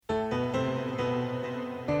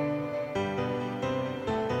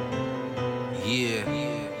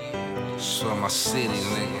my city,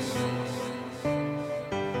 nigga.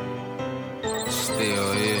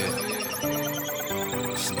 Still here.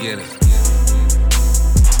 Let's get it.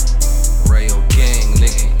 Rayo Gang,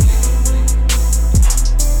 nigga.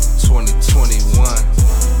 2021.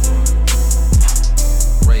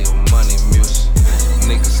 Rayo Money Music.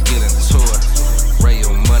 Niggas get into it.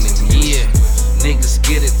 Rayo Money Music. Yeah. Niggas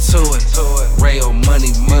get into it. Rayo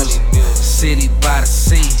Money Music. City by the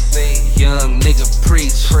sea. Young nigga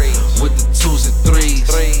preach with the 2s and 3s.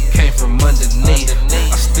 Came from underneath.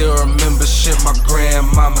 I still remember shit my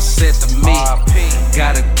grandmama said to me.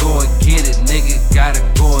 Gotta go and get it, nigga. Gotta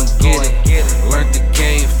go and get it. Learned the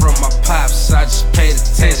game from my pops. I just paid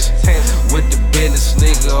attention. With the business,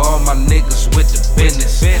 nigga. All my niggas with the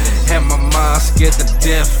business. Had my mind scared to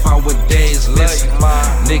death. I went days listen.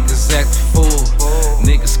 Niggas act fool.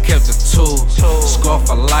 Niggas kept the tool. Scar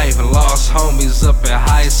for life and lost homies up in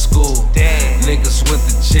high school. Niggas went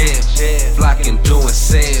to jail, flocking doing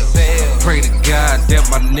sales. Pray to God that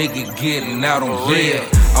my nigga getting out on bail.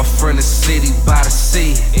 I'm from the city by the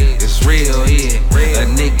sea, it's real here. A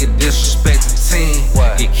nigga disrespect the team,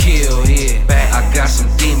 get killed here. I got some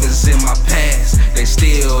demons in my past, they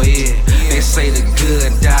still here. They say the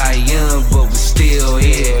good die young, but we still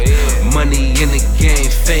here. Money in the game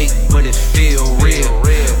fake, but it feel real.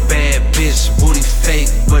 Bad bitch, booty fake,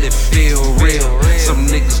 but it feel real. Some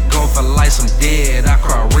niggas gone for life, some dead, I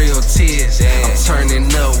cry real tears. I'm turning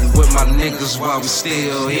up with my niggas while we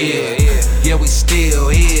still here. Yeah, we still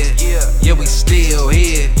here. Yeah, we still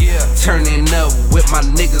here. Turning up with my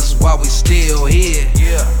niggas while we still here.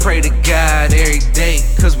 Pray to God every day,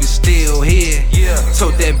 cause we still here.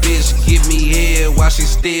 Told that bitch give me head while she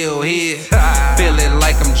still here. Feeling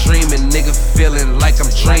like I'm dreaming, nigga, feeling like I'm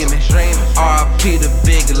dreaming. R.I.P. the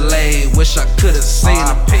big lay, wish I could've seen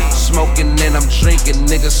him. Smoking and I'm drinking,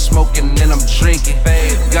 nigga, smoking and I'm drinking.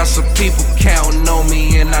 Got some people counting on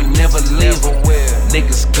me and I never leave them.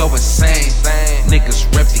 Niggas go insane, niggas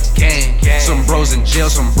rep the game. Some bros in jail,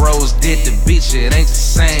 some bros did the beach, it ain't the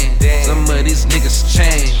same. Some of these niggas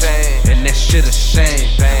change, and that shit a shame.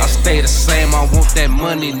 I stay the same, I want that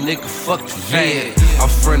money, nigga, fuck the fame. I'm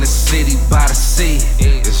from the city by the sea,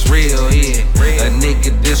 it's real here. A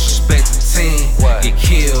nigga disrespect the team, get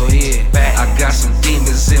killed here. I got some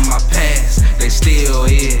demons in my past, they still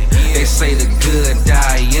here. They say the good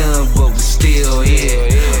die young, but we still here.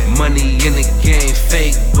 Money in the game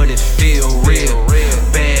fake, but it feel real.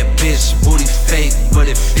 Bad bitch, booty fake, but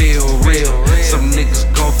it feel real. Some niggas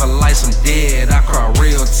gone for life, some dead, I cry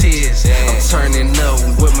real tears. I'm turning up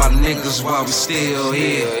with my niggas while we still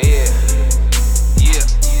here.